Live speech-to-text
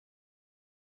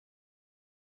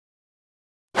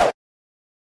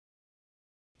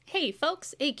Hey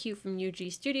folks, AQ from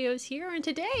UG Studios here, and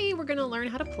today we're going to learn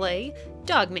how to play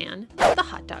Dogman, the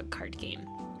hot dog card game.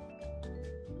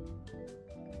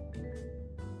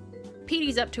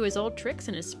 Petey's up to his old tricks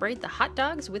and has sprayed the hot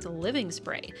dogs with living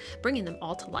spray, bringing them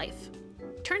all to life.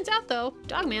 Turns out though,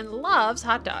 Dogman loves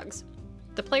hot dogs.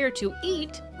 The player to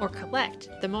eat or collect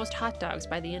the most hot dogs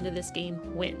by the end of this game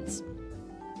wins.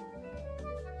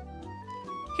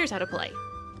 Here's how to play.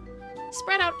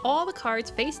 Spread out all the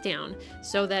cards face down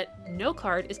so that no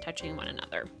card is touching one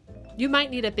another. You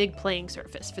might need a big playing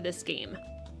surface for this game.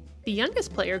 The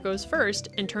youngest player goes first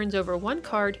and turns over one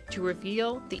card to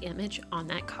reveal the image on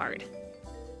that card.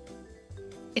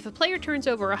 If a player turns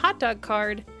over a hot dog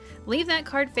card, leave that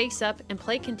card face up and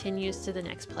play continues to the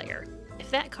next player. If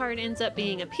that card ends up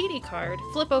being a Petey card,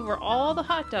 flip over all the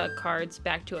hot dog cards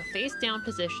back to a face down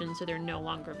position so they're no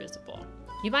longer visible.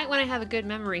 You might want to have a good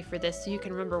memory for this so you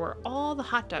can remember where all the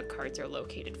hot dog cards are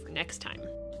located for next time.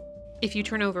 If you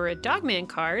turn over a Dogman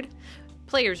card,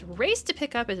 players race to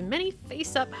pick up as many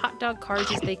face-up hot dog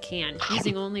cards as they can,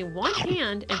 using only one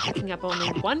hand and picking up only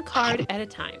one card at a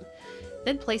time,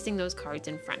 then placing those cards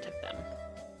in front of them.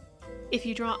 If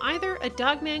you draw either a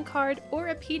Dogman card or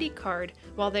a Petey card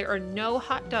while there are no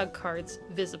hot dog cards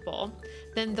visible,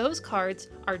 then those cards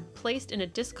are placed in a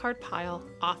discard pile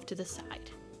off to the side.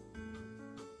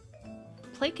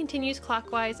 Play continues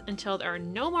clockwise until there are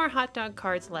no more hot dog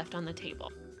cards left on the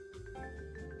table.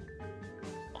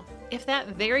 If that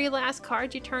very last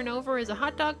card you turn over is a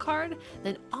hot dog card,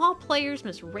 then all players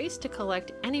must race to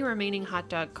collect any remaining hot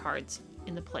dog cards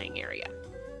in the playing area.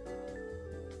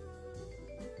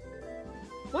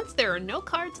 Once there are no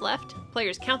cards left,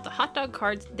 players count the hot dog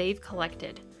cards they've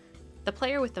collected. The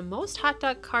player with the most hot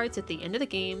dog cards at the end of the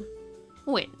game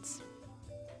wins.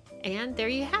 And there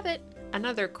you have it.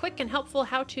 Another quick and helpful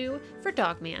how-to for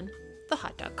Dogman, the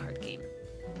hot dog card game.